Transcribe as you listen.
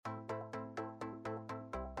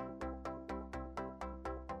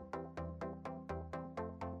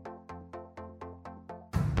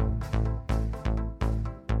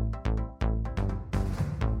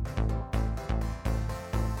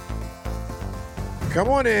Come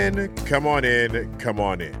on in, come on in, come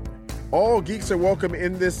on in. All geeks are welcome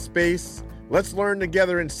in this space. Let's learn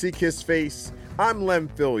together and seek his face. I'm Lem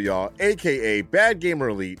Philyaw, aka Bad Gamer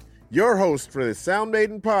Elite, your host for the Sound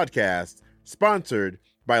Maiden podcast, sponsored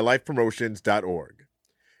by lifepromotions.org.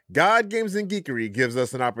 God, Games, and Geekery gives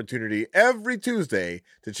us an opportunity every Tuesday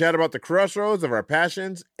to chat about the crossroads of our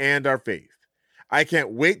passions and our faith. I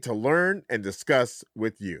can't wait to learn and discuss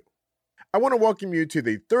with you. I want to welcome you to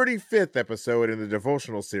the 35th episode in the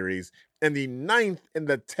devotional series and the 9th in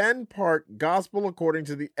the 10-part Gospel According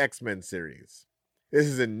to the X-Men series. This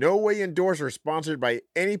is in no way endorsed or sponsored by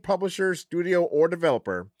any publisher, studio, or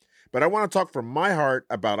developer, but I want to talk from my heart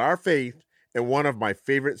about our faith in one of my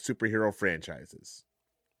favorite superhero franchises.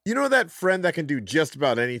 You know that friend that can do just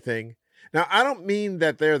about anything? Now, I don't mean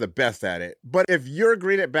that they're the best at it, but if you're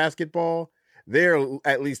great at basketball, they're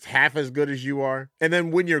at least half as good as you are. And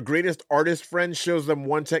then when your greatest artist friend shows them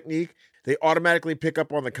one technique, they automatically pick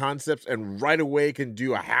up on the concepts and right away can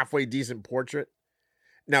do a halfway decent portrait.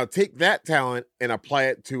 Now take that talent and apply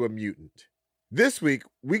it to a mutant. This week,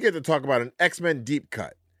 we get to talk about an X-Men deep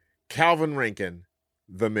cut, Calvin Rankin,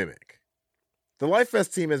 the Mimic. The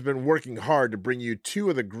LifeFest team has been working hard to bring you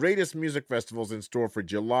two of the greatest music festivals in store for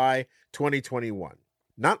July 2021.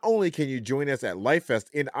 Not only can you join us at LifeFest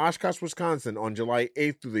in Oshkosh, Wisconsin on July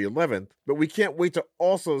 8th through the 11th, but we can't wait to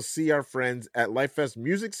also see our friends at LifeFest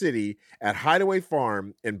Music City at Hideaway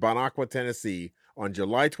Farm in Bon Aqua, Tennessee on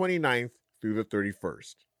July 29th through the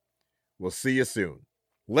 31st. We'll see you soon.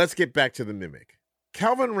 Let's get back to the Mimic.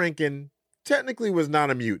 Calvin Rankin technically was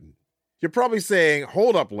not a mutant. You're probably saying,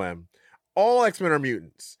 hold up, Lem. All X-Men are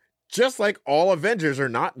mutants, just like all Avengers are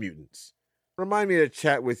not mutants. Remind me to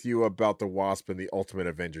chat with you about the Wasp in the Ultimate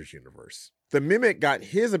Avengers universe. The Mimic got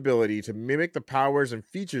his ability to mimic the powers and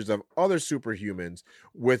features of other superhumans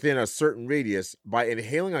within a certain radius by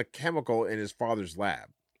inhaling a chemical in his father's lab.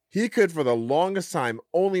 He could, for the longest time,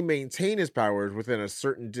 only maintain his powers within a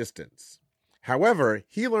certain distance. However,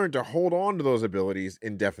 he learned to hold on to those abilities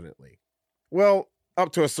indefinitely. Well,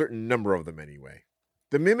 up to a certain number of them anyway.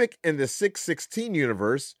 The Mimic in the 616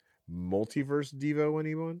 universe, Multiverse Devo,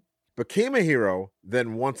 anyone? Became a hero,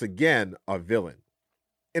 then once again a villain.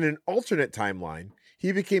 In an alternate timeline,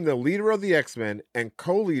 he became the leader of the X-Men and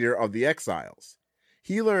co-leader of the Exiles.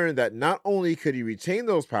 He learned that not only could he retain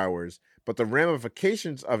those powers, but the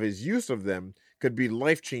ramifications of his use of them could be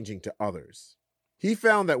life-changing to others. He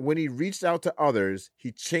found that when he reached out to others,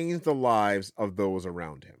 he changed the lives of those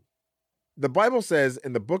around him. The Bible says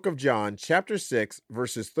in the book of John, chapter 6,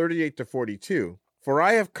 verses 38 to 42, "For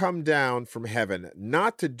I have come down from heaven,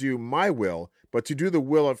 not to do my will, but to do the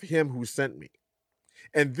will of him who sent me.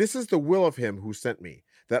 And this is the will of him who sent me,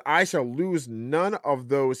 that I shall lose none of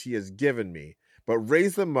those he has given me, but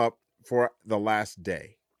raise them up for the last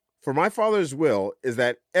day. For my Father's will is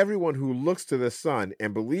that everyone who looks to the Son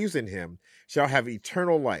and believes in him shall have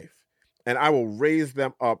eternal life, and I will raise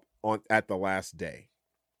them up at the last day."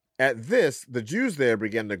 At this, the Jews there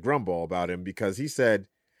began to grumble about him because he said,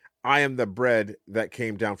 "I am the bread that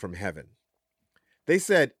came down from heaven." They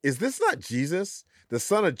said, "Is this not Jesus, the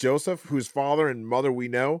son of Joseph, whose father and mother we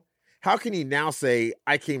know? How can he now say,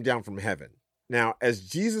 'I came down from heaven'?" Now, as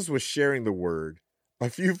Jesus was sharing the word, a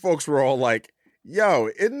few folks were all like,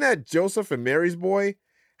 "Yo, isn't that Joseph and Mary's boy?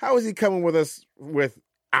 How is he coming with us with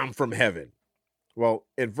 'I'm from heaven'?" Well,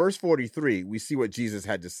 in verse 43, we see what Jesus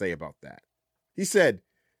had to say about that. He said,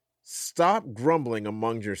 "Stop grumbling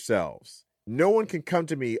among yourselves. No one can come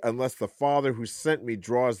to me unless the Father who sent me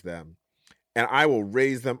draws them, and I will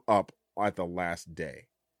raise them up at the last day."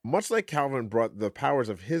 Much like Calvin brought the powers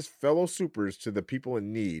of his fellow supers to the people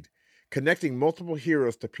in need, connecting multiple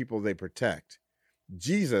heroes to people they protect,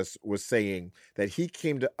 Jesus was saying that he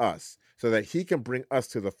came to us so that he can bring us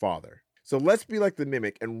to the Father. So let's be like the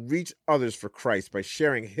Mimic and reach others for Christ by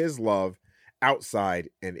sharing his love outside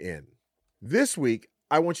and in. This week,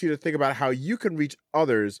 I want you to think about how you can reach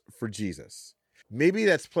others for Jesus. Maybe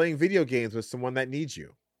that's playing video games with someone that needs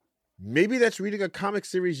you. Maybe that's reading a comic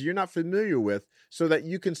series you're not familiar with so that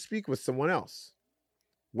you can speak with someone else.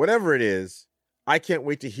 Whatever it is, I can't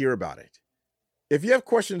wait to hear about it. If you have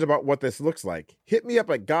questions about what this looks like, hit me up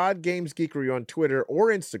at God Games Geekery on Twitter or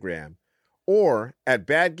Instagram, or at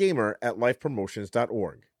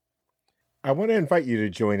badgamer@lifepromotions.org. I want to invite you to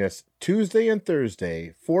join us Tuesday and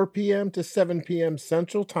Thursday, 4 p.m. to 7 p.m.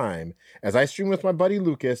 Central Time, as I stream with my buddy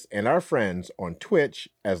Lucas and our friends on Twitch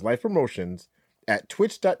as Life Promotions at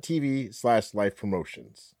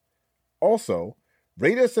twitch.tv/lifepromotions. Also,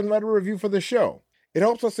 rate us and write a review for the show. It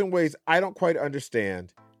helps us in ways I don't quite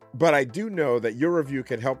understand, but I do know that your review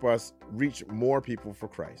can help us reach more people for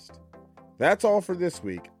Christ. That's all for this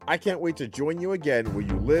week. I can't wait to join you again where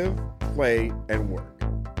you live, play, and work.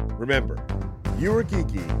 Remember, you were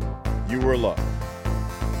geeky, you were loved.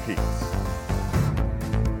 Peace.